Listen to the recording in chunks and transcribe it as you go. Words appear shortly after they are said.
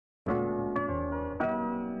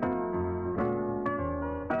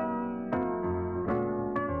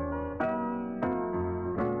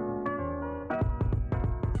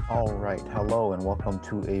All right, hello, and welcome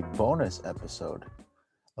to a bonus episode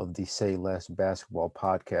of the Say Less Basketball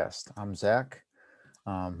podcast. I'm Zach.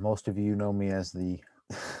 Most of you know me as the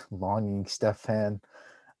longing Steph fan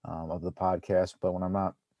of the podcast, but when I'm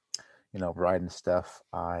not, riding Steph,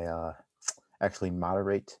 I actually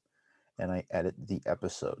moderate and I edit the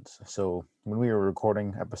episodes. So when we were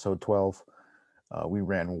recording episode 12, we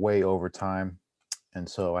ran way over time, and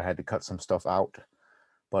so I had to cut some stuff out.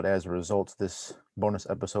 But as a result, this bonus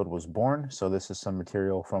episode was born. So this is some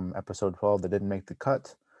material from episode 12 that didn't make the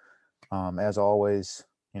cut. As always,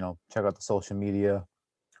 check out the social media.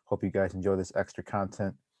 Hope you guys enjoy this extra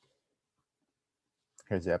content.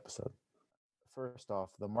 Here's the episode. First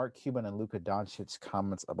off, the Mark Cuban and Luka Doncic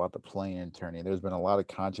comments about the play-in tourney. There's been a lot of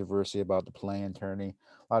controversy about the play-in tourney,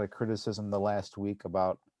 a lot of criticism the last week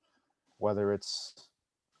about whether it's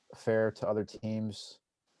fair to other teams.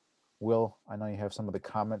 Will, I know you have some of the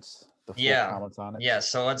comments, the full Yeah, comments on it. yeah.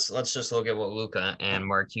 So let's just look at what Luka and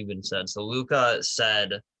Mark Cuban said. So Luka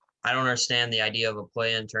said, "I don't understand the idea of a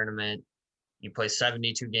play-in tournament. You play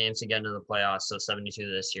 72 games to get into the playoffs, so 72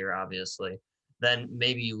 this year, obviously. Then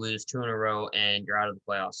maybe you lose two in a row and you're out of the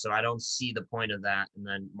playoffs. So I don't see the point of that." And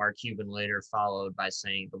then Mark Cuban later followed by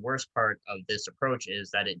saying, "The worst part of this approach is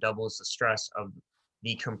that it doubles the stress of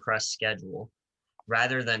the compressed schedule.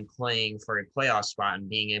 Rather than playing for a playoff spot and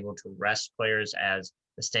being able to rest players as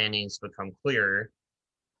the standings become clearer,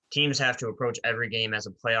 teams have to approach every game as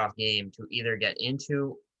a playoff game to either get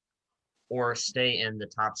into or stay in the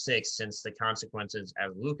top six, since the consequences,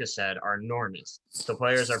 as Lucas said, are enormous. So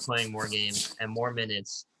players are playing more games and more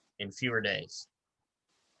minutes in fewer days."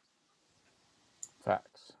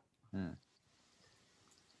 Facts.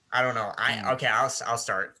 I don't know. I'll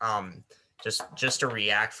start. Just to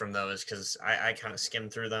react from those, because I kind of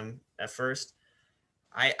skimmed through them at first.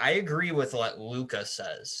 I agree with what Luca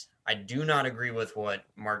says. I do not agree with what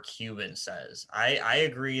Mark Cuban says. I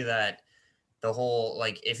agree that the whole,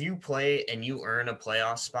 like, if you play and you earn a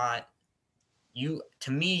playoff spot,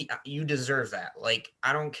 to me you deserve that. Like,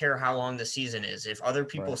 I don't care how long the season is. If other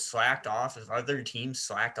people Right. slacked off, if other teams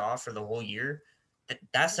slacked off for the whole year,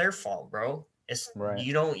 that's their fault, bro. It's Right.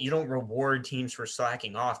 You don't reward teams for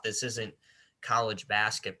slacking off. This isn't college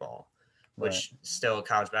basketball, Right. which still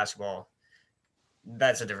college basketball,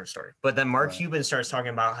 that's a different story. But then Mark Right. Cuban starts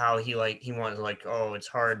talking about how he wants, like, oh, it's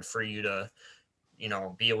hard for you to,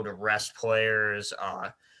 be able to rest players,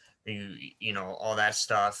 all that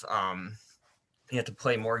stuff. You have to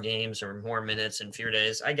play more games or more minutes in fewer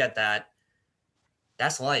days. I get that.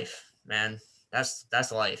 That's life, man.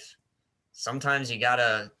 That's life. Sometimes you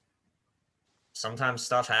gotta. Sometimes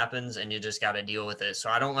stuff happens and you just gotta deal with it. So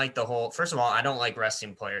I don't like the whole. First of all, I don't like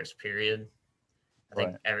resting players. Period. I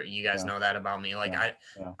think Right. you guys Yeah. know that about me. Like, Yeah.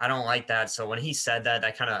 Yeah. I don't like that. So when he said that,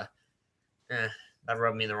 that kind of that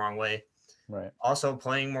rubbed me the wrong way. Right. Also,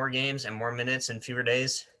 playing more games and more minutes in fewer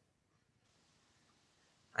days.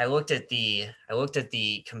 I looked at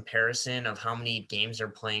the comparison of how many games they're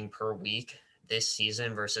playing per week this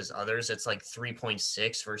season versus others. It's like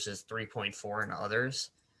 3.6 versus 3.4 in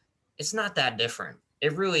others. It's not that different.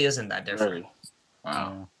 It really isn't that different. Really?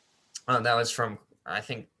 Wow. Yeah. That was from, I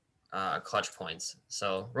think, Clutch Points.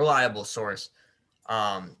 So, reliable source.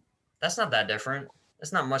 That's not that different.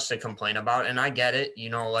 It's not much to complain about, and I get it.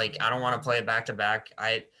 Like, I don't want to play it back to back.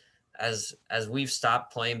 As we've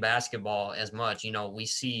stopped playing basketball as much, we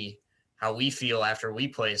see how we feel after we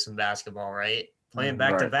play some basketball, right? Playing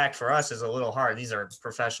back to back for us is a little hard. These are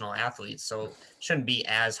professional athletes, so it shouldn't be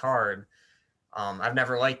as hard. I've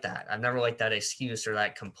never liked that. I've never liked that excuse or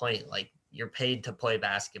that complaint. Like, you're paid to play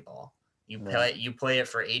basketball. You play it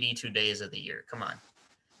for 82 days of the year. Come on.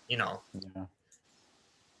 Yeah.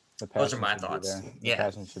 Those are my thoughts. The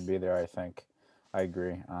passion should be there, I think. I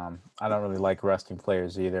agree. I don't really like resting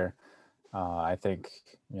players either. I think,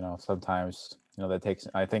 sometimes,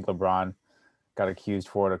 I think LeBron got accused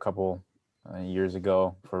for it a couple years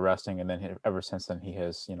ago for resting. And then ever since then, he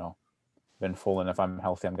has, been full. And if I'm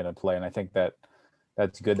healthy, I'm going to play. And I think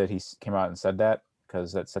that's good that he came out and said that,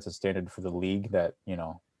 because that sets a standard for the league that,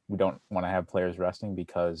 we don't want to have players resting,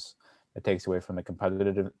 because it takes away from the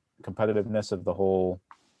competitiveness of the whole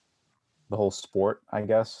sport, I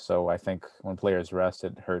guess. So I think when players rest,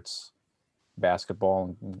 it hurts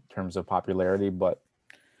basketball in terms of popularity. But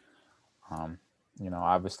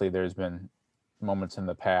obviously there's been moments in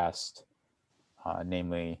the past,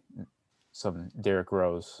 namely some Derrick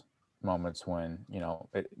Rose moments when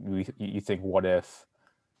you think, what if,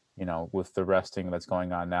 with the resting that's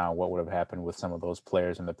going on now, what would have happened with some of those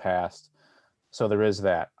players in the past? So there is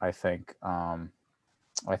that. I think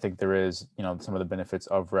there is, some of the benefits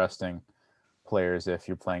of resting players if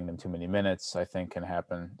you're playing them too many minutes, I think can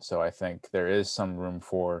happen. So I think there is some room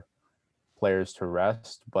for players to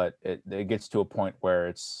rest, but it gets to a point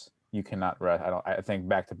where you cannot rest. I think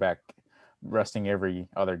back to back resting every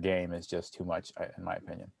other game is just too much, in my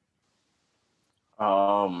opinion.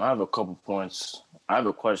 I have a couple points. I have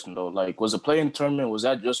a question though. Like, was the play-in tournament, was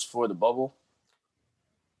that just for the bubble?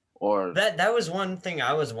 Or that was one thing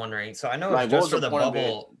I was wondering. So I know like, it's what just was for the the point of it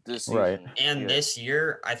bubble this season? Right. and Yeah. this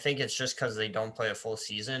year. I think it's just because they don't play a full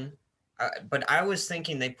season. But I was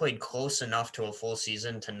thinking they played close enough to a full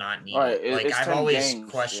season to not need Right, it. Like it's I've 10 always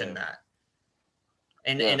games, questioned yeah. that.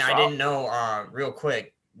 And Yeah, and so I didn't know. Real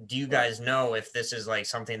quick, do you Right. guys know if this is like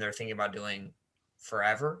something they're thinking about doing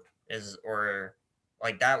forever? Or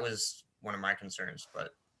like that was one of my concerns.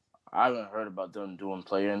 But I haven't heard about them doing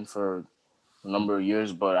play-in for a number of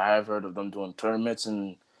years, but I have heard of them doing tournaments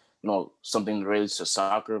and something related to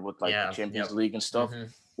soccer with like the yeah, Champions yep. League and stuff,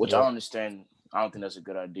 Mhm. which Yep. I understand. I don't think that's a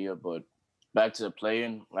good idea, but back to the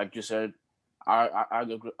play-in, like you said, I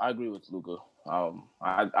agree with Luca.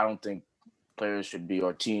 I don't think players should be,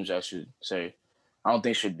 or teams, I should say, I don't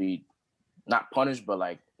think should be not punished, but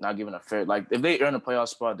like not given a fair, like if they earn a playoff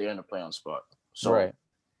spot, they earn a playoff spot. So Right.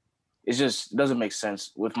 it just doesn't make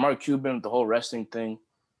sense with Mark Cuban, the whole resting thing.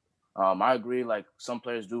 I agree. Like some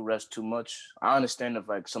players do rest too much. I understand if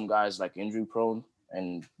like some guys like injury prone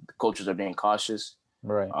and the coaches are being cautious.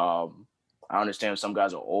 Right. I understand if some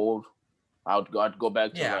guys are old. I'd go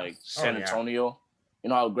back to Yeah. like San Oh, yeah. Antonio. You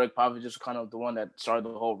know how Greg Popovich is kind of the one that started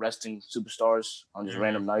the whole resting superstars on just Mhm.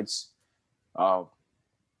 random nights. And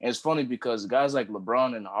it's funny because guys like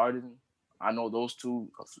LeBron and Harden, I know those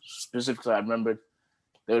two specifically. I remember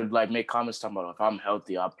they would like make comments talking about if I'm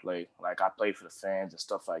healthy, I'll play. Like I play for the fans and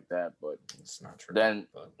stuff like that. But It's not true. then,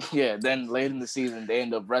 but then late in the season they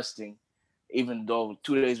end up resting, even though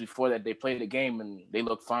 2 days before that they played the game and they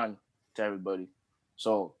look fine to everybody.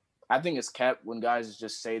 So I think it's capped when guys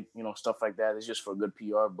just say stuff like that. It's just for good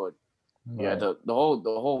PR. But yeah, Right. the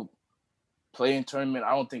whole play-in tournament,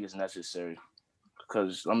 I don't think it's necessary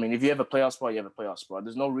because I mean if you have a playoff spot, you have a playoff spot.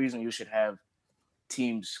 There's no reason you should have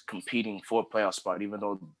teams competing for a playoff spot, even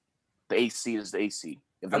though the 8th seed is the 8th seed.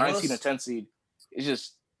 If the I will 9th seed and s- 10th seed, it's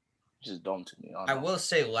just dumb to me. I will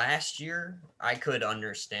say last year I could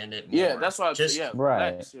understand it more. Yeah, that's why. Just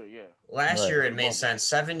Right. Last year, yeah. last Right. year it made Well, sense.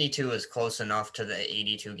 72 is close enough to the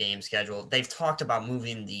 82 game schedule. They've talked about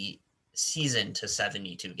moving the season to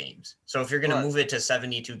 72 games. So if you're going Right. to move it to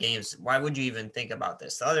 72 games, why would you even think about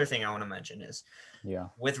this? The other thing I want to mention is Yeah.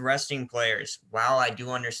 with resting players, while I do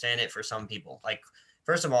understand it for some people, like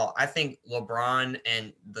first of all, I think LeBron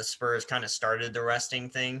and the Spurs kind of started the resting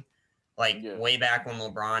thing. Like Yeah. way back when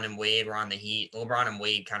LeBron and Wade were on the Heat, LeBron and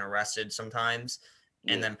Wade kind of rested sometimes.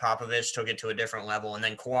 And then Popovich took it to a different level. And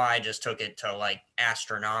then Kawhi just took it to like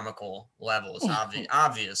astronomical levels,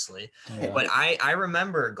 obviously. Yeah. But I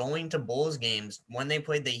remember going to Bulls games when they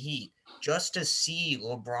played the Heat just to see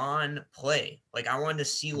LeBron play. Like I wanted to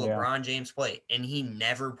see Yeah. LeBron James play. And he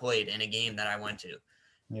never played in a game that I went to.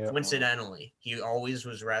 Yeah. Coincidentally, he always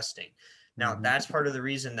was resting. Now, Mhm. that's part of the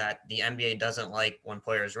reason that the NBA doesn't like when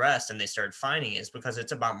players rest and they start finding is because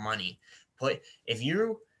it's about money. But if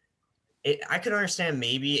I could understand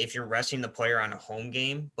maybe if you're resting the player on a home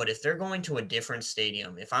game, but if they're going to a different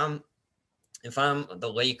stadium, if I'm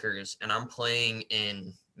the Lakers and I'm playing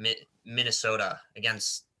in Minnesota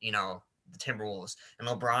against the Timberwolves, and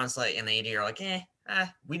LeBron's like, and the AD are like,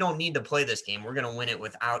 we don't need to play this game. We're gonna win it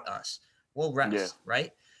without us. We'll rest, Yeah.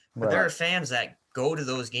 right? But there Right. are fans that go to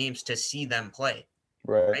those games to see them play,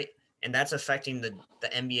 Right. right? And that's affecting the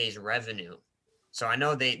NBA's revenue. So I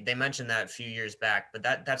know they mentioned that a few years back, but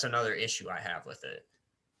that's another issue I have with it.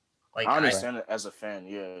 Like I understand it as a fan.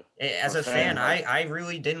 Yeah. as For a fan, like, I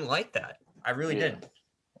really didn't like that. I really Yeah. didn't.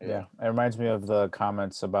 Yeah. It reminds me of the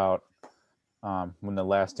comments about when the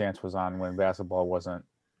Last Dance was on, when basketball wasn't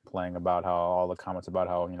playing, about how all the comments about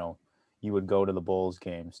how you would go to the Bulls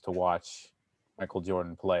games to watch Michael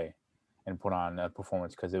Jordan play and put on a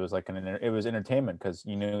performance because it was like it was entertainment because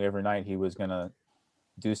you knew every night he was gonna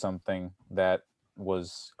do something that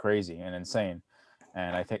was crazy and insane.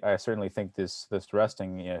 And I certainly think this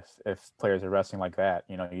resting, if players are resting like that,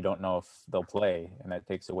 you don't know if they'll play, and that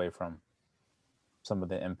takes away from some of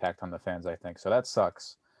the impact on the fans, I think. So that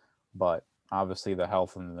sucks. But obviously the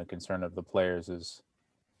health and the concern of the players is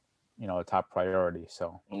a top priority.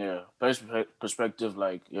 So Yeah. Perspective,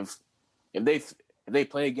 like if they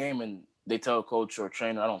play a game and they tell a coach or a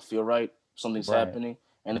trainer, I don't feel right, something's Right. happening,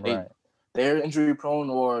 and right. they're injury prone,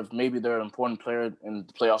 or if maybe they're an important player and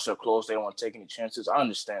the playoffs are close, they don't want to take any chances. I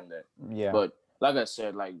understand that. Yeah. But like I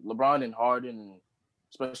said, like LeBron and Harden, and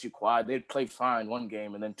especially Kawhi, they played fine one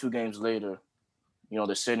game, and then 2 games later,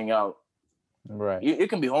 they're sitting out. Right. It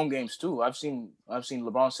can be home games too. I've seen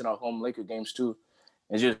LeBron sit out home Laker games too.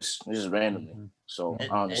 It's just randomly. Mhm. So Yeah.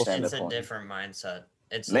 I understand It's that a point. different mindset.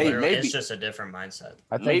 It's Maybe literally, maybe it's just a different mindset.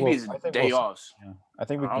 I think maybe we'll, it's I think day we'll, offs. yeah. I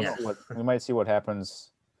think we I don't can know. see we might see what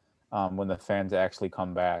happens when the fans actually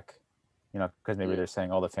come back. Because maybe Yeah. they're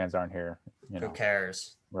saying, "Oh, the fans aren't here." Who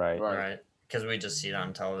cares? Right. Right. Because we just see it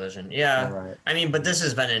on television. Yeah. Right. I mean, but this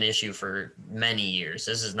has been an issue for many years.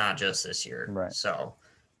 This is not just this year. Right. So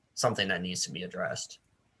something that needs to be addressed.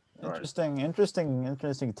 Right.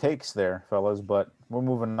 Interesting takes there, fellas. But we're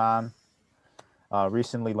moving on.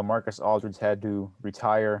 Recently, LaMarcus Aldridge had to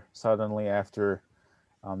retire suddenly after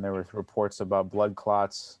there was reports about blood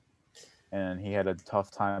clots, and he had a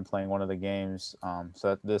tough time playing one of the games.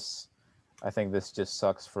 I think this just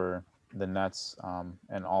sucks for the Nets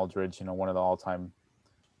and Aldridge. One of the all-time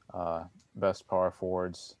best power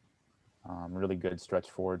forwards, really good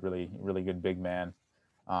stretch forward, really good big man.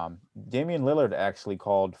 Damian Lillard actually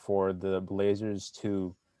called for the Blazers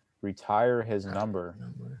to retire his number.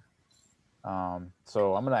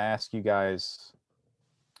 So I'm going to ask you guys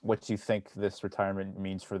what you think this retirement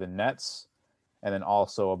means for the Nets, and then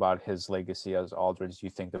also about his legacy as Aldridge. Do you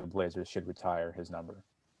think the Blazers should retire his number?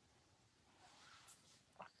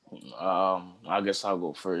 I guess I'll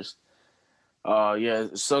go first. Yeah,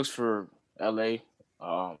 it sucks for LA.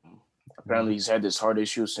 Apparently he's had this heart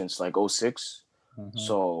issue since like 06. Mhm.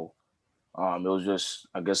 So it was just,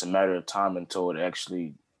 I guess, a matter of time until it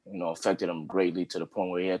actually, affected him greatly to the point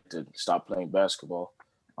where he had to stop playing basketball.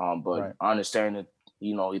 But Right. I understand that,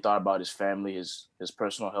 he thought about his family, his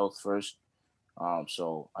personal health first.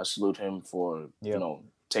 So I salute him for, Yep.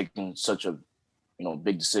 taking such a,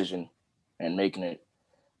 big decision and making it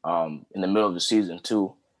in the middle of the season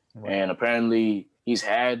too. Right. And apparently he's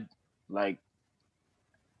had like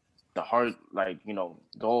the heart, like, the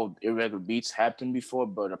whole irregular beats happened before,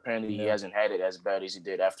 but apparently he Yeah. hasn't had it as bad as he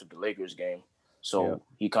did after the Lakers game. So Yeah.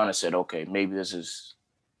 he kind of said, okay, maybe this is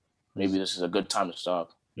a good time to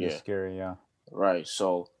stop. It's Yeah. scary, yeah. Right.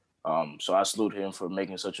 So so I salute him for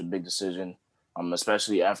making such a big decision.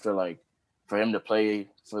 Especially after, like, for him to play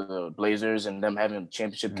for the Blazers and them having a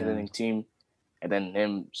championship contending team, and then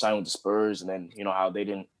him signing with the Spurs, and then how they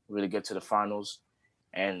didn't really get to the finals.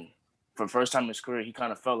 And for the first time in his career, he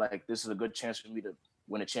kind of felt like this is a good chance for me to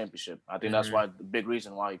win a championship. I think that's why the big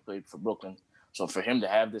reason why he played for Brooklyn. So for him to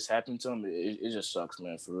have this happen to him, it just sucks,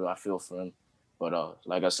 man. For real, I feel for him. But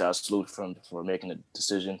like I said, I salute him for making the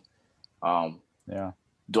decision. Yeah.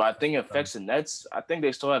 Do I think it affects the Nets? I think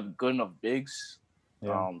they still have good enough bigs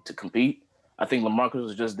to compete. I think LaMarcus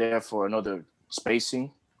was just there for another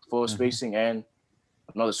full spacing, and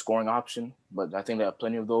another scoring option. But I think they have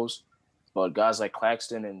plenty of those. But guys like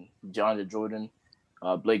Claxton and DeAndre Jordan,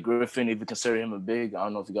 Blake Griffin, if you consider him a big, I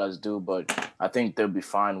don't know if you guys do, but I think they'll be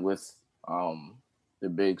fine with their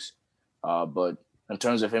bigs. But in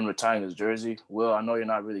terms of him retiring his jersey, Will, I know you're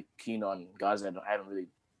not really keen on guys that haven't really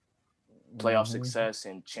playoff success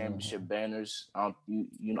and championship banners. I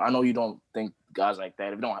know you don't think guys like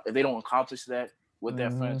that, if they don't accomplish that with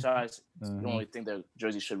their franchise, you don't really think their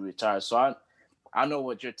jersey should be retired. So I know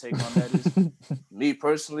what your take on that is. Me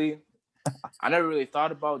personally, I never really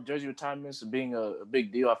thought about jersey retirements being a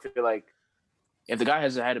big deal. I feel like if the guy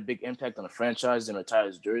hasn't had a big impact on the franchise, then retire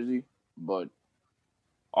his jersey. But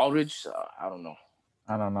Aldridge, I don't know.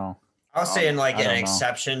 I don't know. I was saying like I an don't know.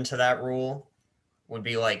 exception to that rule would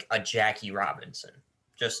be like a Jackie Robinson,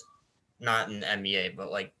 just not in the NBA,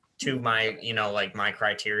 but like to my, like my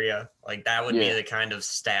criteria, like that would be the kind of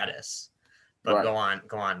status. But Right.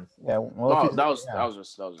 go on. Yeah. Well, that was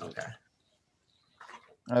just Okay.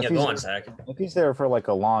 If Yeah, he's go on, there- Zach. If he's there for like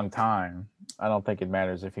a long time, I don't think it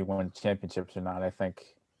matters if he wins championships or not. I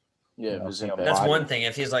think if it's see him impact. That's body. one thing.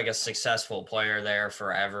 If he's like a successful player there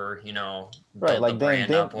forever, Right, build like the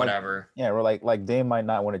brand Dame, up, whatever. Yeah, we're like Dame might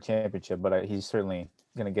not win a championship, but he's certainly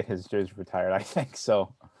gonna get his jersey retired. I think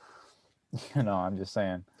so. I'm just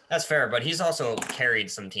saying. That's fair, but he's also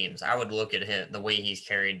carried some teams. I would look at him, the way he's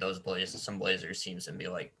carried those Blazers teams, and be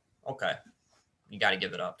like, okay, you got to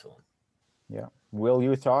give it up to him. Yeah. Will,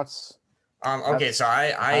 your thoughts? Okay, so I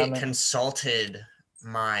retirement? consulted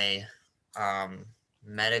my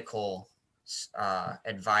medical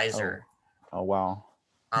advisor, Oh wow.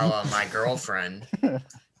 my girlfriend,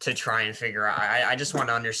 to try and figure out. I just want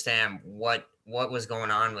to understand what was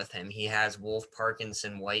going on with him. He has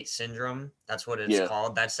Wolff-Parkinson-White syndrome. That's what it's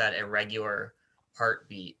called. That's that irregular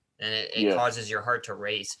heartbeat, and it causes your heart to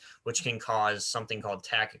race, which can cause something called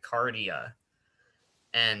tachycardia.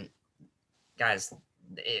 And guys,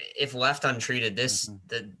 if left untreated,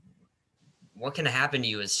 what can happen to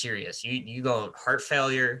you is serious. You go heart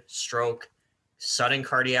failure, stroke, sudden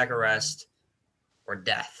cardiac arrest, or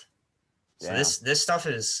death. So Damn. this stuff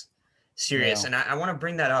is serious, Yeah. and I want to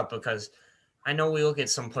bring that up because I know we look at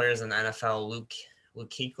some players in the NFL, Luke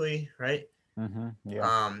Kuechly, right?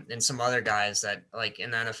 Yeah. And some other guys that like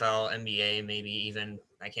in the NFL, NBA, maybe even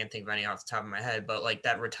I can't think of any off the top of my head, but like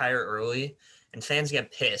that retire early, and fans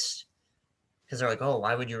get pissed because they're like, "Oh,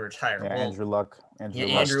 why would you retire?" Yeah, Well, Andrew Luck. yeah,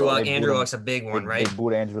 Messed Andrew up. Luck. They boot Andrew him. Luck's a big one, right? They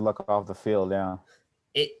boot Andrew Luck off the field. Yeah.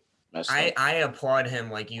 It. Messed I up. applaud him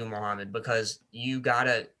like you, Mohammed, because you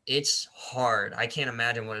gotta. It's hard. I can't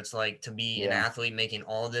imagine what it's like to be an Yeah. athlete making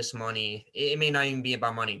all this money. It may not even be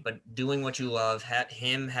about money, but doing what you love.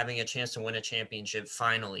 Him having a chance to win a championship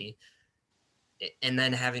finally, and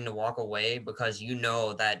then having to walk away because you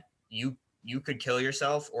know that you could kill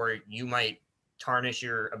yourself or you might tarnish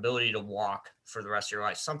your ability to walk for the rest of your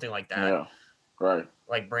life, something like that. Yeah. Right.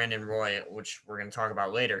 Like Brandon Roy, which we're going to talk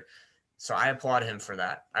about later. So I applaud him for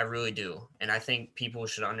that. I really do. And I think people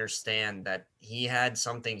should understand that he had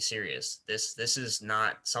something serious. This is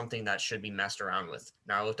not something that should be messed around with.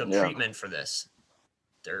 Now I looked up Yeah. treatment for this.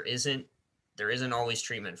 There isn't always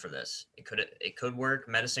treatment for this. It could work,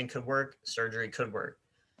 medicine could work, surgery could work.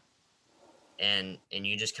 And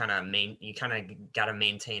you just kind of got to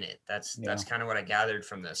maintain it. That's kind of what I gathered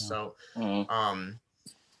from this. Yeah. So Mm-hmm.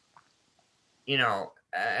 you know,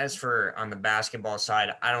 as for on the basketball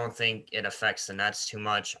side, I don't think it affects the Nets too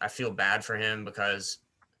much. I feel bad for him because,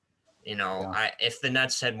 you know, Yeah. if the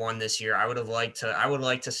Nets had won this year, I would like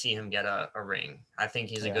to see him get a ring. I think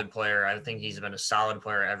he's a Yeah. good player. I think he's been a solid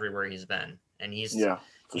player everywhere he's been. And he's sure.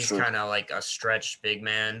 kind of like a stretched big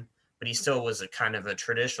man, but he still was a kind of a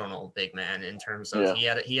traditional big man in terms of he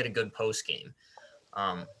had a good post game.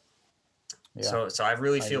 Yeah. So I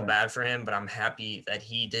really I feel agree. bad for him, but I'm happy that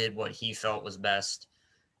he did what he felt was best.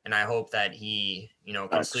 And I hope that he, you know,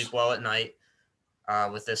 can Facts. sleep well at night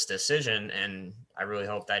with this decision. And I really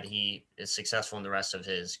hope that he is successful in the rest of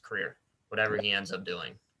his career, whatever he ends up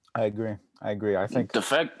doing. I agree. I think The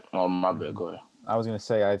fact. Oh my bad. Go ahead. I was gonna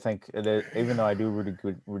say I think even though I do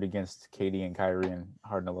root against Katie and Kyrie and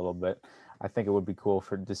Harden a little bit, I think it would be cool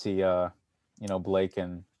to see you know, Blake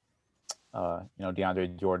and you know,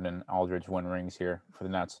 DeAndre Jordan and Aldridge win rings here for the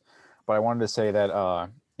Nets. But I wanted to say that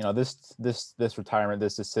you know, this retirement,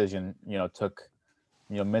 this decision, you know, took,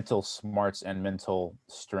 you know, mental smarts and mental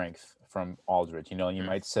strength from Aldridge. You know, you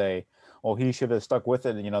might say, well, he should have stuck with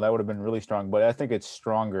it. You know, that would have been really strong. But I think it's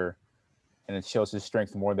stronger, and it shows his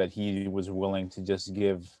strength more that he was willing to just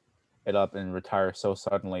give it up and retire so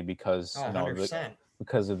suddenly because you know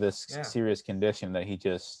because of this serious condition that he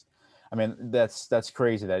just. I mean, that's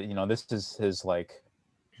crazy that, you know, this is his like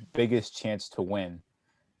biggest chance to win,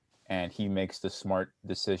 and he makes the smart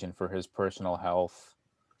decision for his personal health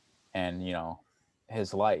and, you know,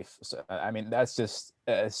 his life. So, I mean, that's just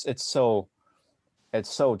it's so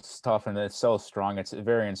tough and it's so strong. It's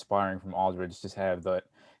very inspiring from Aldridge to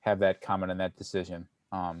have that comment and that decision.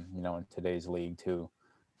 You know, in today's league too,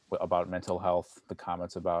 about mental health, the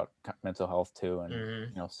comments about mental health too, and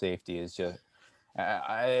you know, safety is just.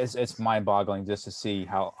 It's mind-boggling just to see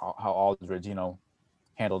how Aldridge, you know,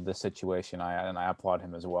 handled this situation. I applaud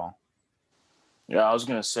him as well. Yeah, I was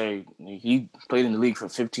gonna say he played in the league for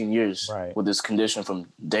 15 years with this condition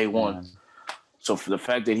from day one. Man. So for the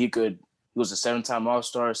fact that he was a 7-time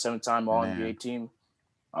All-Star, 7-time All-NBA team.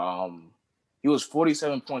 He was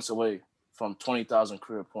 47 points away from 20,000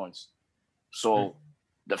 career points. So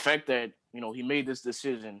the fact that, you know, he made this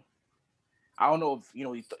decision. I don't know if, you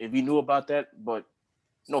know, if he knew about that, but,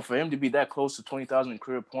 you know, for him to be that close to 20,000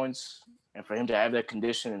 career points and for him to have that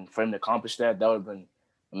condition and for him to accomplish that would have been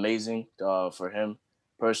amazing for him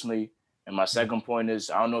personally. And my second point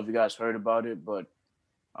is, I don't know if you guys heard about it, but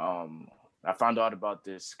I found out about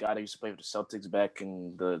this guy that used to play for the Celtics back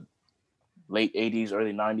in the late 80s,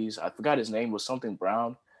 early 90s. I forgot his name, was something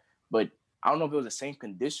Brown, but I don't know if it was the same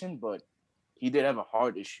condition, but he did have a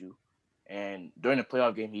heart issue. And during the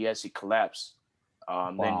playoff game, he actually collapsed.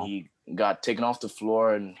 Then he got taken off the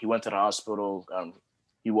floor and he went to the hospital.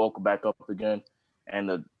 He woke back up again, and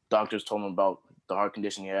the doctors told him about the heart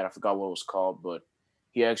condition he had. I forgot what it was called, but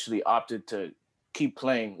he actually opted to keep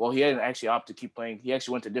playing. Well, he hadn't actually opted to keep playing. He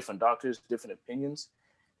actually went to different doctors, different opinions.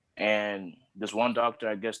 And this one doctor,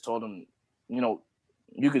 I guess, told him, you know,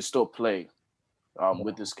 you could still play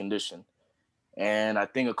with this condition. And I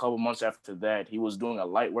think a couple months after that, he was doing a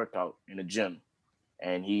light workout in the gym.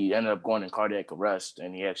 And he ended up going in cardiac arrest,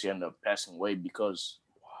 and he actually ended up passing away because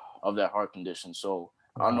of that heart condition. So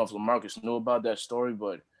I don't know if LaMarcus knew about that story,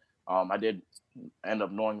 but I did end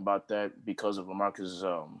up knowing about that because of LaMarcus'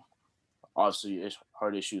 obviously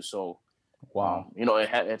heart issue. So, you know,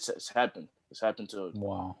 it's happened. It's happened to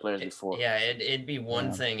Wow. players before. It'd be one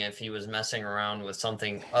Yeah. thing if he was messing around with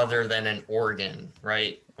something other than an organ,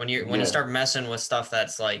 right? When you Yeah. start messing with stuff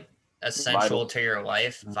that's like essential Vital. to your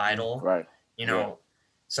life, Mhm. vital, Right. you know.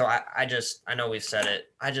 So I know we've said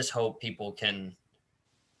it. I just hope people can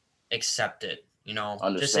accept it, just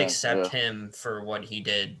Understand, accept yeah. him for what he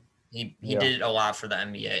did. He Yeah. did a lot for the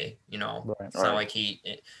NBA, Right. It's not Right. like he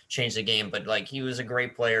changed the game, but like he was a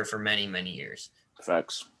great player for many, many years.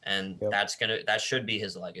 Facts. And Yep. that should be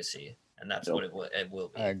his legacy. And that's Yep. what it will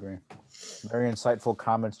be. I agree. Very insightful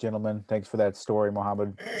comments, gentlemen. Thanks for that story,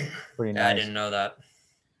 Mohammed. Pretty Yeah, I nice. didn't know that.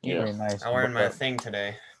 Yeah. Pretty nice. I'm wearing But, my thing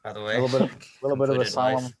today, by the way. little bit of a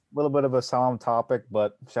Completed life. solemn topic,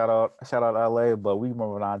 but shout out LA. But we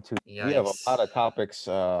moving on to we have a Yikes. lot of topics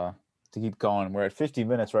to keep going. We're at 50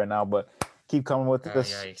 minutes right now, but keep coming with Oh,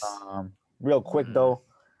 this. yikes. Real quick though,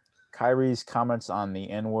 Kyrie's comments on the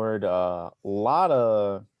N-word. A lot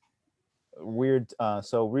of weird.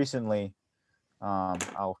 So recently,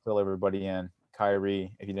 I'll fill everybody in.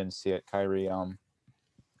 Kyrie, if you didn't see it, Kyrie and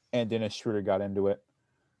Dennis Schroeder got into it.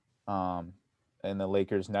 In the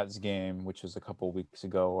Lakers Nets game, which was a couple of weeks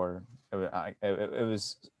ago, or it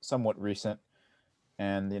was somewhat recent,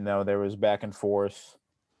 and there was back and forth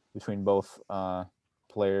between both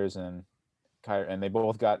players, and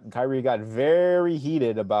Kyrie got very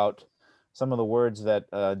heated about some of the words that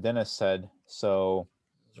Dennis said. So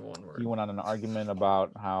One word. he went on an argument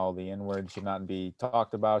about how the N-word should not be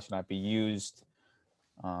talked about, should not be used.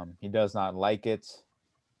 He does not like it.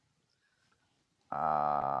 He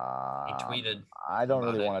tweeted. I don't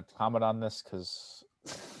really about it. want to comment on this because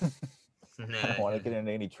I don't want to get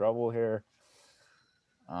into any trouble here.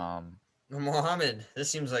 Mohammed, this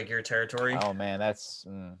seems like your territory. Oh man, this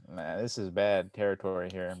is bad territory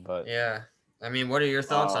here. But Yeah. I mean, what are your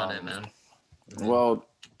thoughts on it, man? Well,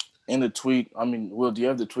 in the tweet, I mean, Will, do you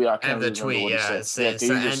have the tweet? I I have can't the really remember tweet. what Yeah, it said.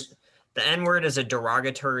 the N-word is a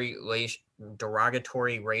derogatory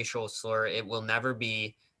racial slur. It will never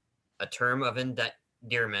be a term of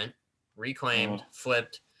endearment, reclaimed,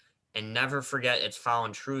 flipped, and never forget its foul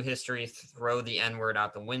true history. Throw the N-word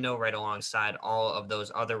out the window right alongside all of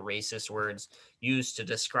those other racist words used to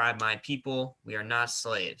describe my people. We are not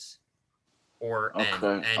slaves or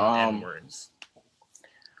N-words.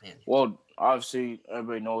 Man. Well, obviously,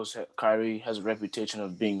 everybody knows that Kyrie has a reputation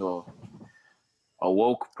of being a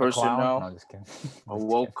woke person now. No, just kidding. A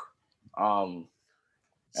woke. And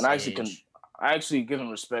I actually give him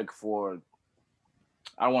respect for.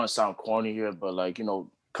 I don't want to sound corny here, but like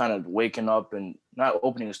kind of waking up and not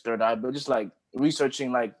opening his third eye, but just like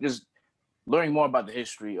researching, like just learning more about the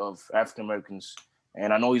history of African Americans.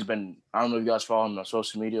 And I know I don't know if you guys follow him on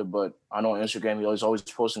social media, but I know on Instagram he's always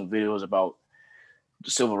posting videos about the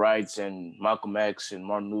civil rights and Malcolm X and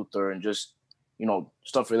Martin Luther and just,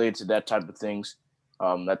 stuff related to that type of things,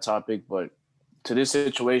 that topic. But to this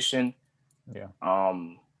situation, yeah,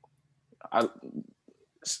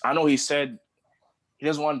 I know he said he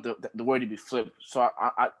doesn't want the word to be flipped. So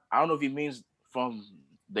I don't know if he means from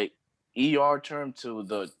the ER term to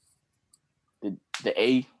the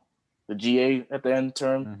A, the GA at the end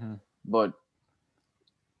term. But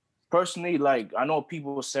personally, like I know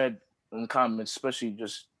people said in the comments, especially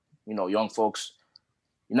just young folks,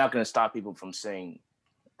 you're not gonna stop people from saying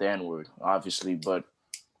the N-word, obviously, but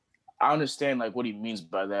I understand like what he means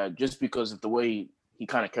by that, just because of the way he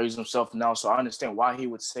kind of carries himself now. So I understand why he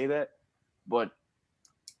would say that, but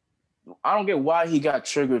I don't get why he got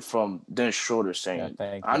triggered from Dennis Schroeder saying.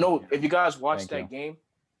 I know if you guys watched that game,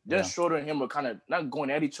 Dennis Schroeder and him were kind of not going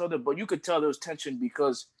at each other, but you could tell there was tension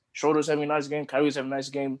because Schroeder's having a nice game, Kyrie's having a nice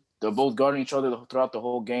game. They're both guarding each other throughout the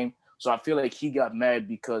whole game. So I feel like he got mad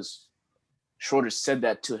because Schroeder said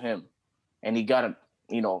that to him, and he got him.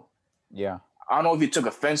 Yeah. I don't know if he took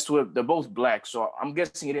offense to it. They're both black, so I'm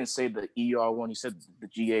guessing he didn't say the ER one. He said the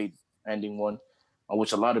GA ending one,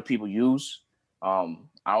 which a lot of people use. I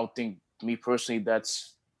don't think, me personally,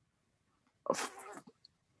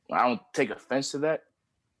 I don't take offense to that.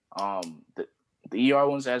 The ER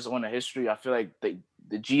ones has one of history. I feel like the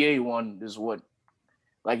GA one is what,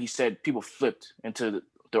 like he said, people flipped into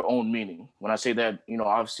their own meaning. When I say that,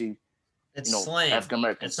 obviously, it's slang. African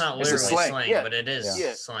Americans. It's not literally slang, yeah. but it is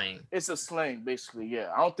slang. It's a slang, basically. Yeah,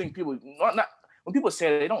 I don't think people not when people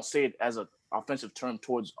say it, they don't say it as an offensive term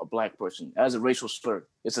towards a black person, as a racial slur.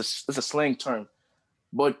 It's a slang term.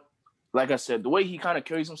 But like I said, the way he kind of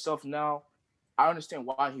carries himself now, I understand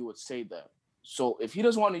why he would say that. So if he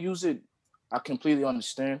doesn't want to use it, I completely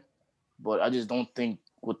understand. But I just don't think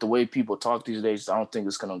with the way people talk these days, I don't think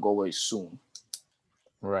it's gonna go away soon.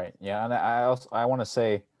 Right. Yeah, and I want to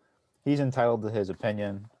say he's entitled to his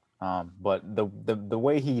opinion. But the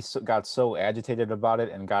way he got so agitated about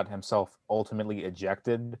it and got himself ultimately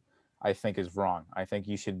ejected, I think is wrong. I think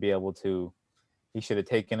you should be able to. He should have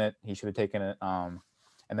taken it. He should have taken it.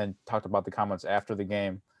 And then talked about the comments after the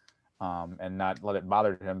game, and not let it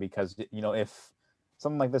bother him, because if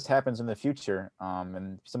something like this happens in the future,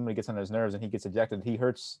 and somebody gets on his nerves and he gets ejected,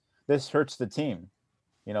 this hurts the team.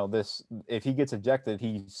 If he gets ejected,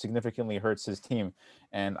 he significantly hurts his team,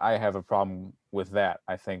 and I have a problem with that.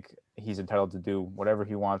 I think he's entitled to do whatever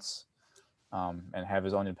he wants, and have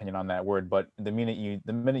his own opinion on that word. But the minute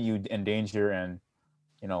you endanger and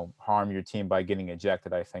harm your team by getting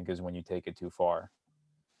ejected, I think is when you take it too far.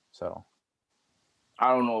 So I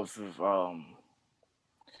don't know if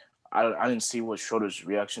I didn't see what Schroeder's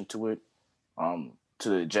reaction to it, to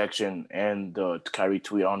the ejection and the Kyrie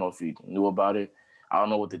tweet. I don't know if he knew about it. I don't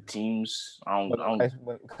know what the teams.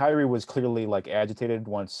 Kyrie was clearly like agitated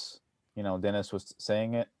once Dennis was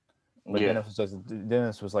saying it, but yeah.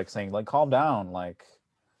 Dennis was like saying like calm down, like.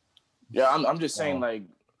 Yeah, I'm just saying like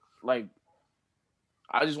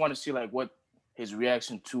I just want to see like what his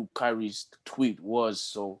reaction to Kyrie's tweet was.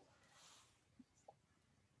 So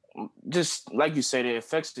just like you said, it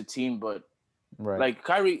affects the team, but right. Like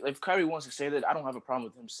if Kyrie wants to say that, I don't have a problem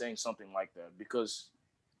with him saying something like that,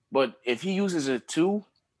 but if he uses it too,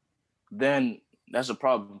 then that's a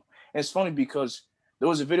problem. And it's funny because there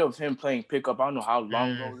was a video of him playing pickup. I don't know how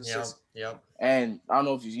long ago this is. Yep. And I don't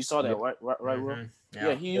know if you saw that, right, Will?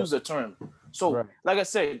 Yeah, he used the term. So, like I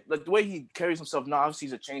said, like the way he carries himself now, obviously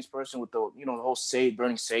he's a changed person with the whole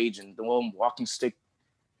burning sage and the whole walking stick,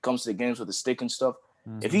 comes to the games with the stick and stuff.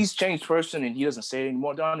 Mm-hmm. If he's changed person and he doesn't say it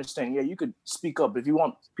anymore, then I understand. Yeah, you could speak up if you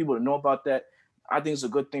want people to know about that. I think it's a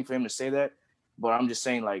good thing for him to say that. But I'm just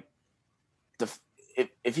saying, like,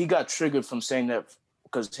 if he got triggered from saying that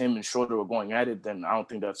because him and Schroeder were going at it, then I don't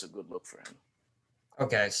think that's a good look for him.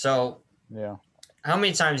 Okay, so yeah, how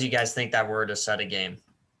many times do you guys think that word is said a game?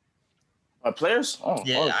 Players?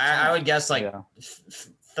 I would guess like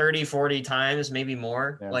 30, 40 times, maybe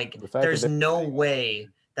more. Yeah. Like, there's no way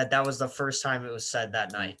that was the first time it was said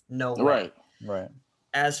that night. No way. Right.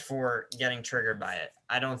 As for getting triggered by it,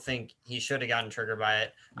 I don't think he should have gotten triggered by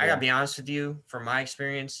it. Yeah. I gotta be honest with you, from my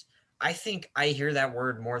experience, I think I hear that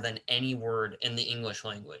word more than any word in the English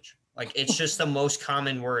language. Like, it's just the most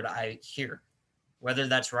common word I hear, whether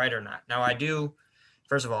that's right or not. Now, I do,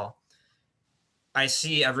 first of all, I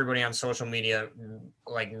see everybody on social media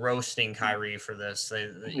like roasting Kyrie for this.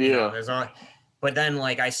 There's all, but then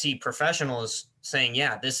like I see professionals saying,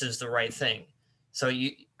 yeah, this is the right thing. So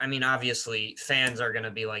obviously fans are going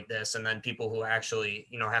to be like this. And then people who actually,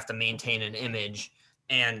 have to maintain an image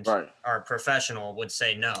and are professional would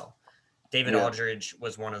say no. David Aldridge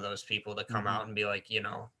was one of those people to come out and be like,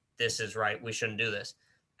 this is right. We shouldn't do this.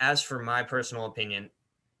 As for my personal opinion,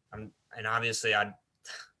 I'm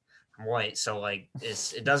white, so like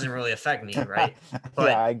it doesn't really affect me, right? But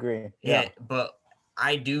yeah, I agree. Yeah, but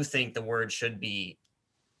I do think the word should be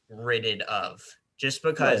ridded of, just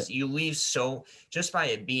because you leave just by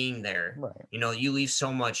it being there, you leave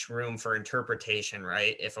so much room for interpretation,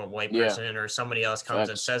 right? If a white person or somebody else comes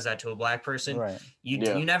and says that to a black person,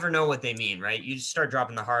 you never know what they mean, right? You just start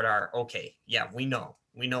dropping the hard R. Okay, yeah, we know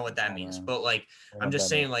what that means, but like I'm just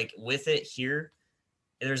saying, like with it here,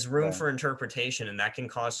 there's room for interpretation, and that can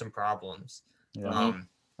cause some problems. Yeah.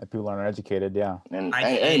 People aren't educated, and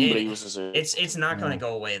anybody uses it. It's not going to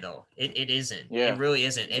go away though. It isn't. It really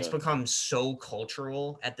isn't. It's become so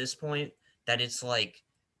cultural at this point that it's like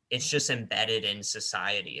it's just embedded in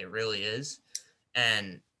society. It really is,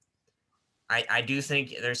 and I do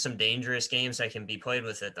think there's some dangerous games that can be played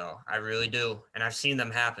with it though. I really do, and I've seen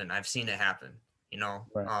them happen. I've seen it happen. I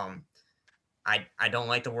don't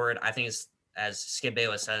like the word. I think it's, as Skip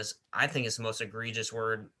Bayless says, I think it's the most egregious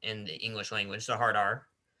word in the English language, the hard R.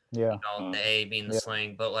 Yeah. The A being the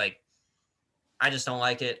slang. But, like, I just don't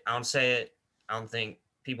like it. I don't say it. I don't think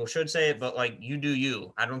people should say it. But, like, you do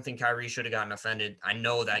you. I don't think Kyrie should have gotten offended. I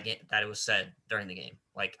know that it was said during the game.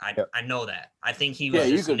 Like, I know that. I think he was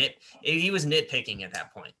he was nitpicking at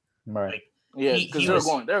that point. Right. Like, because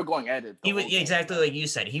they were going at it. Exactly like you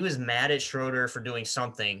said. He was mad at Schroeder for doing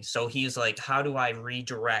something. So he's like, how do I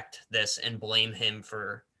redirect this and blame him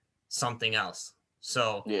for something else?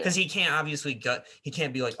 So because he can't obviously he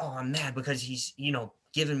can't be like, oh, I'm mad because he's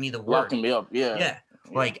giving me the word, locking me up. Yeah.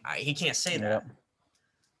 Like he can't say that.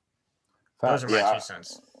 Facts. Those are my 2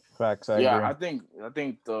 cents. Facts. I agree. I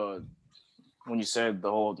think when you said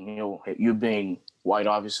the whole you being white,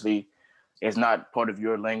 obviously, it's not part of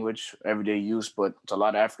your language, everyday use, but to a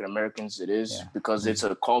lot of African Americans, it is because it's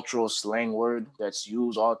a cultural slang word that's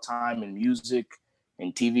used all the time in music,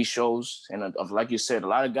 in TV shows, and like you said, a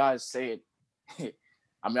lot of guys say it.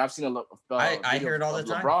 I mean, I've seen a lot. I hear it all the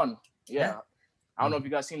time. LeBron, Yeah. I don't know if you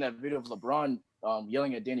guys seen that video of LeBron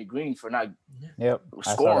yelling at Danny Green for not Yep.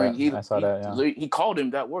 scoring. I saw that. He called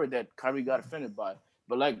him that word that Kyrie got offended by.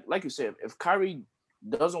 But like you said, if Kyrie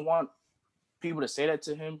doesn't want people to say that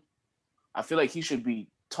to him, I feel like he should be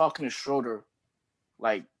talking to Schroeder,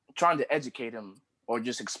 like trying to educate him or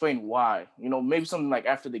just explain why. You know, maybe something like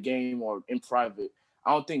after the game or in private.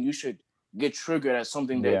 I don't think you should get triggered at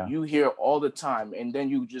something that you hear all the time, and then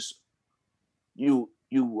you just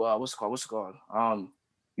what's it called?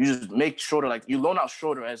 You just make Schroeder, like you loan out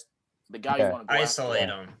Schroeder as the guy you want to go isolate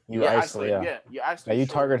after. him. You isolate. You isolate. You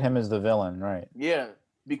Schroeder. target him as the villain, right? Yeah,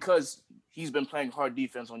 because he's been playing hard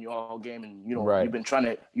defense on you all game, and you know Right.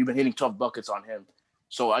 you've been hitting tough buckets on him.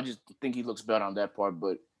 So I just think he looks better on that part.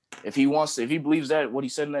 But if he believes that what he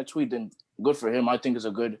said in that tweet, then good for him. I think it's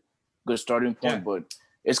a good starting point. Yeah. But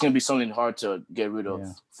it's gonna be something hard to get rid of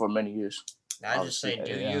for many years. I just say,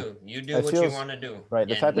 you do It what feels, you want to do. Right.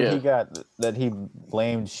 The And fact that he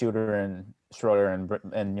blamed Shooter and Schroeder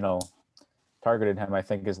and you know targeted him, I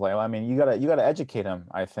think is like. I mean, you gotta educate him.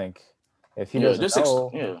 I think if he doesn't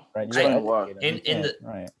know, right? You gotta educate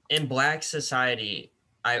him. In Black society,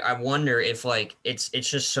 I wonder if like it's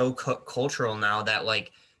just so cultural now that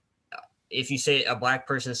like if you say a Black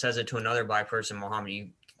person says it to another Black person, Muhammad, you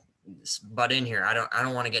butt in here. I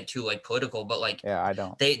don't want to get too like political, but like I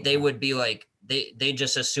don't. They would be like they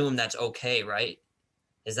just assume that's okay, right?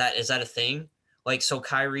 Is that a thing? Like, so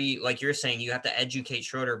Kyrie, like you're saying, you have to educate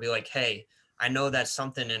Schroeder, be like, hey, I know that's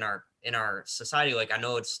something in our society. Like, I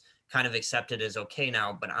know it's kind of accepted as okay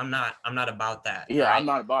now, but I'm not about that. Yeah, right? I'm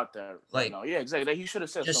not about that. Like, no, yeah, exactly. He should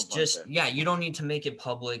have said something like that. Yeah, you don't need to make it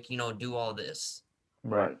public, you know, do all this.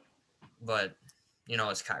 Right. But, you know,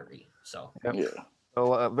 it's Kyrie, so. Yep. Yeah.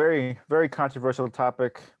 So a very, very controversial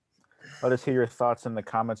topic. Let us hear your thoughts in the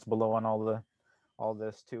comments below on all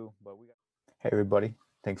this too. But hey everybody,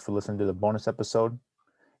 thanks for listening to the bonus episode.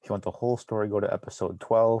 If you want the whole story, go to episode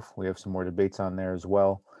 12. We have some more debates on there as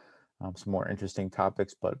well. Some more interesting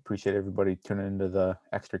topics, but appreciate everybody tuning into the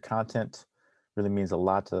extra content. Really means a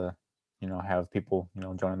lot to, you know, have people, you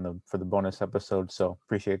know, joining for the bonus episode. So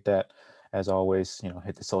appreciate that. As always, you know,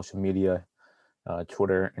 hit the social media,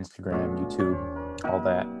 Twitter, Instagram, YouTube, all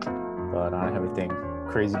that. But I don't have anything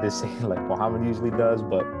crazy to say like Muhammad usually does,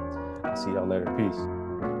 but I'll see y'all later. Peace.